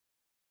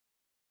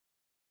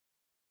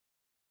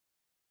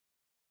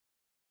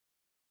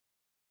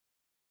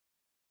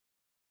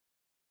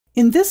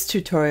In this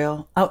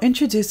tutorial, I'll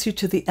introduce you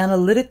to the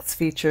analytics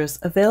features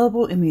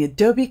available in the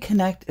Adobe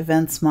Connect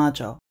Events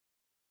module.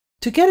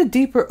 To get a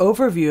deeper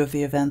overview of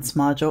the Events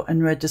module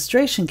and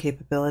registration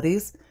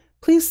capabilities,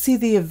 please see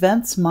the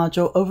Events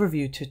module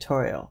overview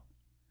tutorial.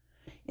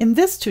 In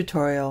this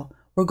tutorial,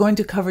 we're going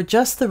to cover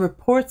just the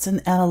Reports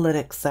and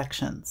Analytics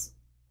sections.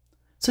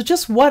 So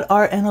just what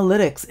are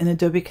analytics in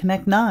Adobe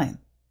Connect 9?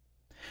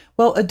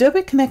 Well,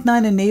 Adobe Connect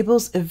 9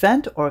 enables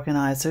event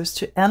organizers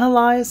to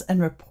analyze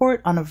and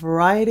report on a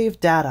variety of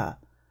data,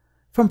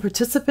 from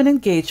participant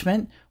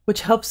engagement,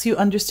 which helps you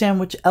understand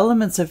which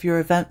elements of your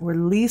event were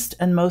least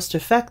and most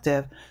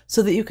effective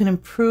so that you can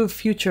improve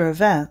future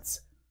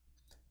events,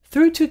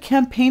 through to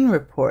campaign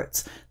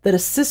reports that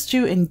assist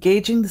you in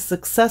gauging the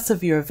success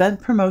of your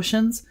event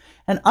promotions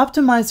and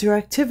optimize your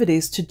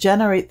activities to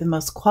generate the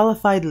most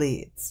qualified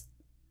leads.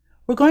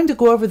 We're going to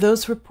go over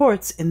those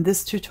reports in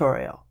this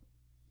tutorial.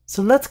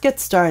 So let's get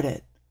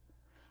started.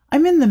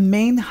 I'm in the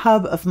main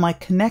hub of my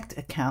Connect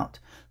account,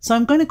 so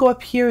I'm going to go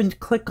up here and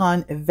click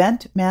on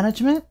Event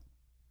Management.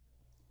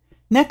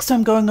 Next,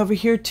 I'm going over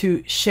here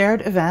to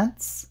Shared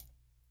Events.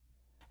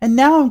 And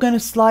now I'm going to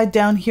slide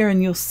down here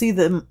and you'll see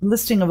the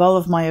listing of all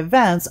of my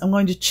events. I'm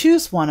going to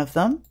choose one of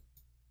them.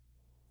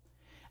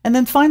 And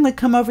then finally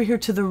come over here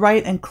to the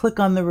right and click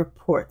on the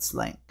Reports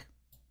link.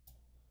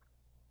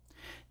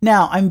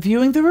 Now I'm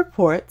viewing the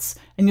reports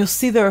and you'll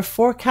see there are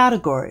 4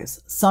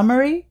 categories: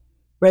 Summary,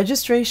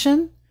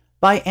 Registration,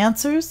 By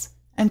Answers,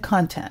 and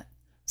Content.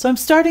 So I'm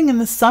starting in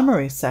the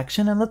Summary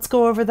section and let's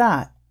go over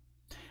that.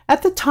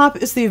 At the top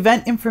is the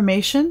event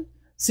information,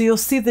 so you'll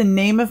see the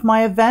name of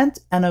my event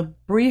and a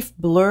brief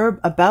blurb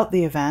about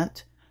the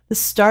event, the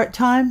start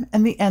time,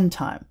 and the end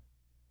time.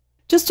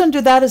 Just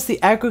under that is the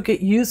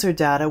aggregate user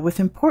data with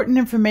important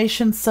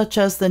information such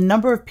as the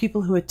number of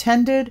people who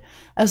attended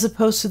as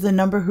opposed to the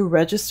number who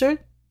registered.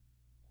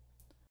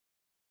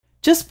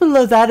 Just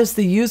below that is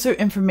the user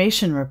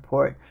information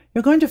report.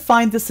 You're going to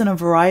find this in a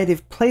variety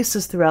of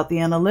places throughout the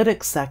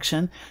analytics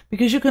section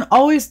because you can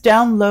always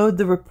download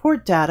the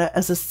report data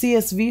as a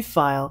CSV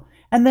file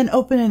and then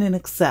open it in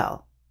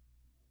Excel.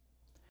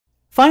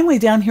 Finally,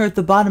 down here at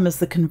the bottom is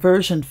the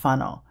conversion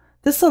funnel.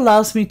 This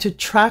allows me to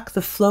track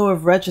the flow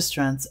of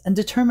registrants and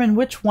determine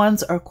which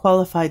ones are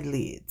qualified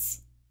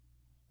leads.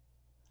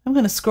 I'm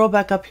going to scroll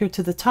back up here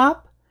to the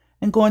top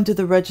and go into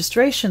the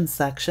registration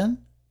section.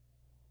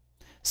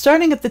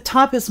 Starting at the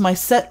top is my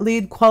set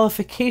lead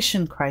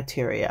qualification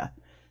criteria.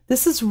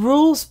 This is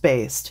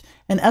rules-based,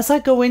 and as I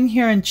go in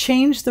here and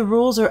change the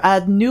rules or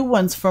add new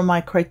ones for my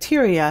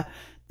criteria,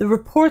 the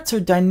reports are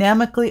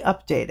dynamically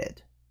updated.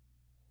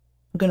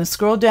 I'm going to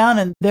scroll down,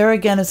 and there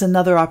again is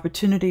another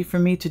opportunity for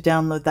me to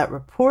download that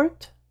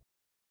report.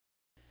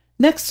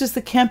 Next is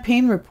the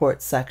campaign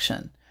report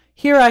section.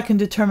 Here I can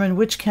determine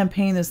which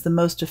campaign is the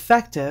most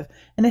effective,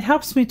 and it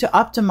helps me to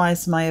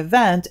optimize my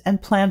event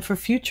and plan for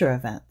future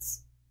events.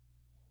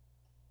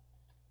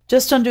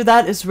 Just under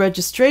that is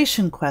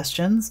registration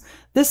questions.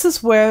 This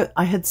is where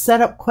I had set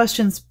up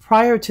questions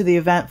prior to the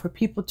event for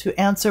people to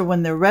answer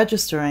when they're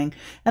registering,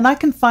 and I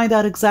can find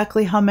out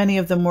exactly how many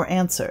of them were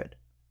answered.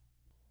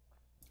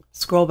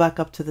 Scroll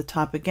back up to the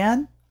top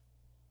again.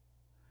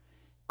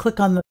 Click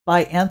on the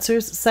By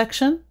Answers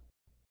section.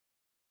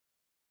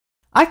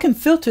 I can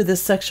filter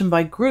this section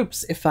by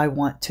groups if I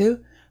want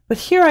to, but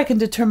here I can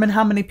determine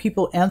how many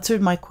people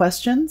answered my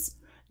questions.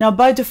 Now,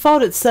 by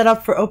default, it's set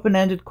up for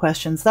open-ended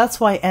questions.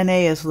 That's why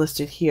NA is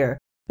listed here,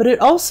 but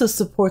it also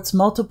supports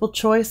multiple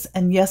choice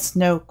and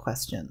yes/no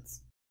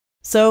questions.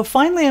 So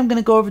finally, I'm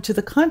going to go over to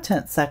the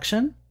content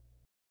section.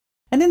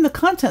 And in the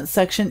content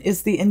section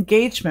is the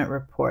engagement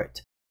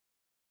report.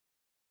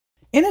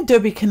 In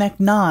Adobe Connect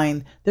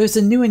 9, there's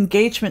a new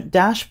engagement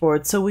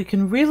dashboard, so we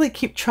can really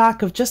keep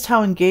track of just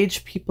how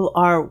engaged people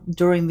are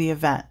during the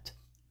event.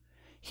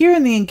 Here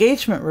in the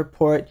engagement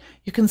report,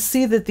 you can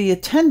see that the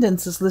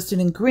attendance is listed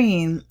in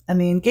green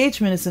and the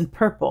engagement is in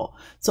purple,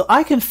 so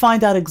I can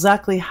find out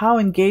exactly how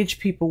engaged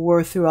people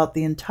were throughout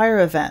the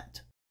entire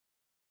event.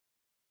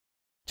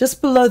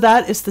 Just below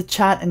that is the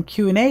chat and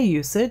Q&A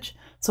usage,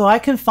 so I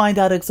can find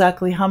out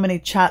exactly how many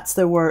chats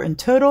there were in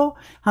total,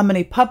 how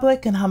many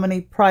public and how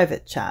many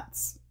private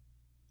chats.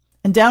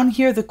 And down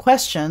here, the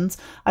questions,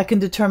 I can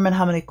determine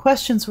how many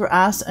questions were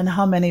asked and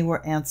how many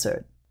were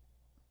answered.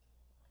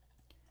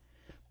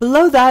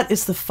 Below that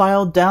is the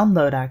file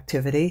download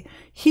activity.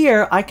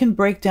 Here I can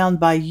break down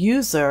by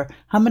user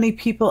how many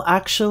people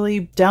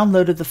actually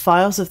downloaded the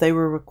files if they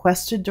were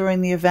requested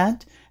during the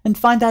event and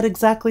find out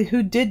exactly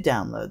who did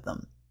download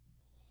them.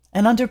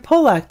 And under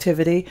poll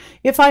activity,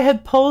 if I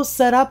had polls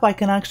set up, I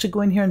can actually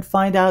go in here and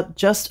find out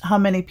just how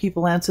many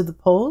people answered the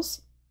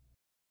polls.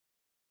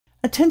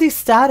 Attendee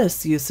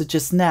status usage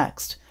is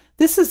next.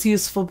 This is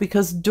useful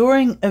because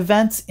during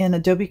events in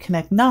Adobe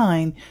Connect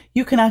 9,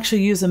 you can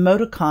actually use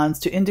emoticons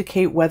to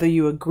indicate whether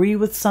you agree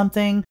with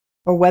something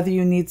or whether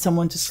you need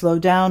someone to slow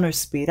down or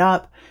speed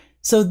up.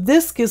 So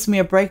this gives me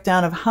a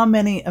breakdown of how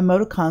many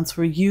emoticons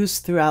were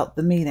used throughout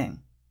the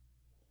meeting.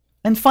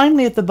 And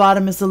finally, at the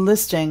bottom is a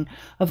listing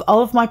of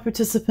all of my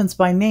participants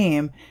by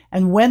name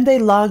and when they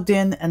logged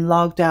in and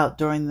logged out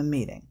during the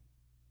meeting.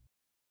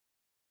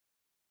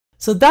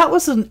 So that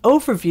was an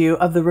overview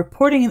of the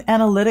Reporting and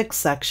Analytics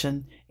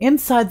section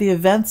inside the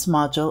Events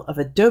module of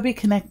Adobe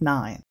Connect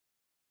 9.